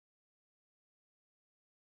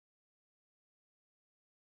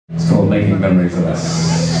It's called Making Memories of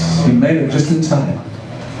Us. We made it just in time.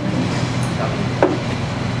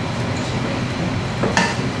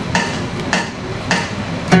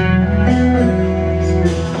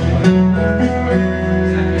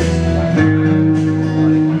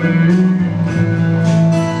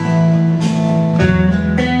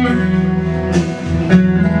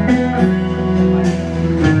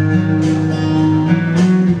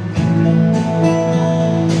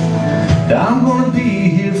 I'm gonna be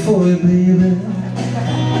here for you, baby.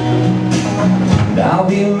 And I'll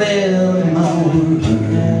be a man of my word.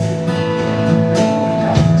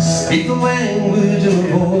 Speak the language of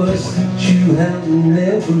a voice that you have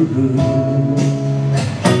never heard.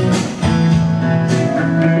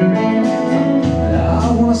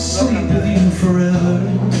 I wanna sleep with you forever.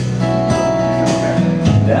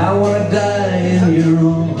 And I wanna die in your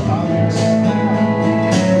arms.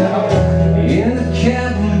 In a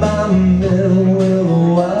cabin by the middle where the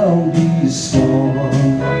wild bees storm.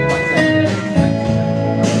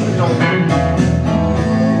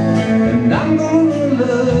 And I'm gonna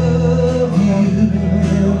love you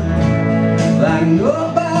like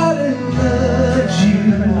nobody loves you.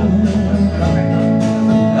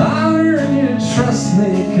 I'll earn your trust,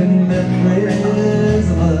 making memories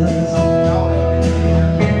of us.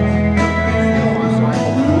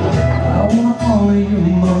 I wanna honor your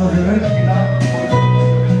mother.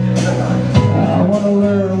 I wanna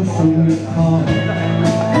learn from your heart.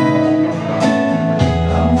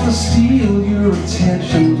 I wanna steal your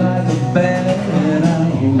attention like a bad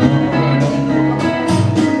idea.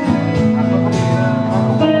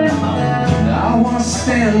 I wanna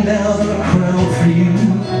stand down in a crowd for you,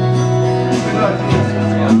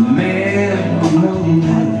 man, woman.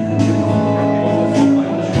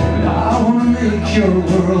 I wanna make your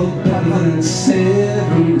world better than it's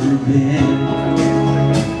ever been.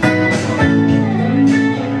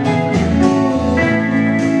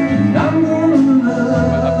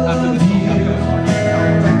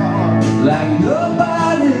 Like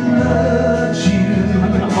nobody loves you.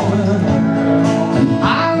 And I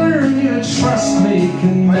learn your trust,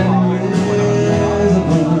 making memories of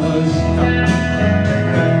us.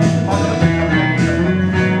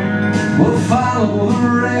 We'll follow the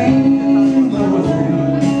rainbow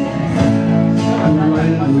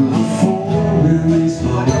when the foreman's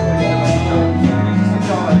flow.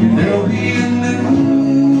 There'll be a new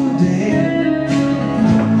day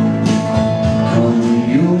coming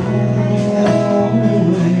your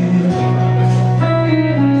way.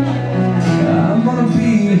 I'm gonna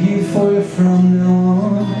be here for you from now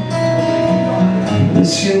on.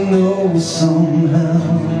 This you know somehow.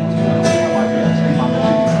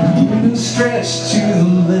 You've been stretched to the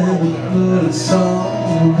limit, but it's all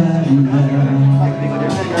right now.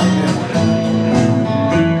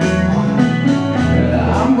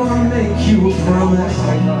 I'm gonna make you a promise.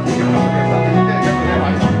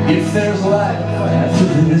 If there's life after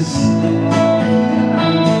this,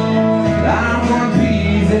 I'm gonna be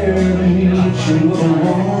there to meet you with a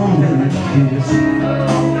warm and a kiss.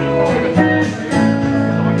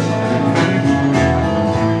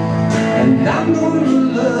 And I'm gonna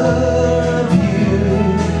love you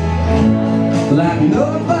like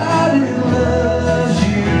nobody loves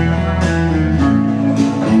you.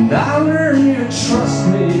 And I'll earn your trust,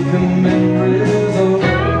 making memories of us.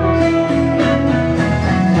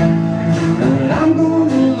 And I'm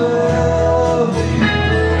gonna love you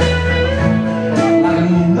like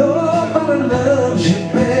nobody loves you,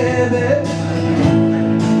 baby.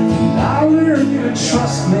 And I'll earn your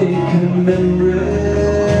trust, making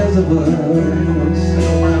memories of us.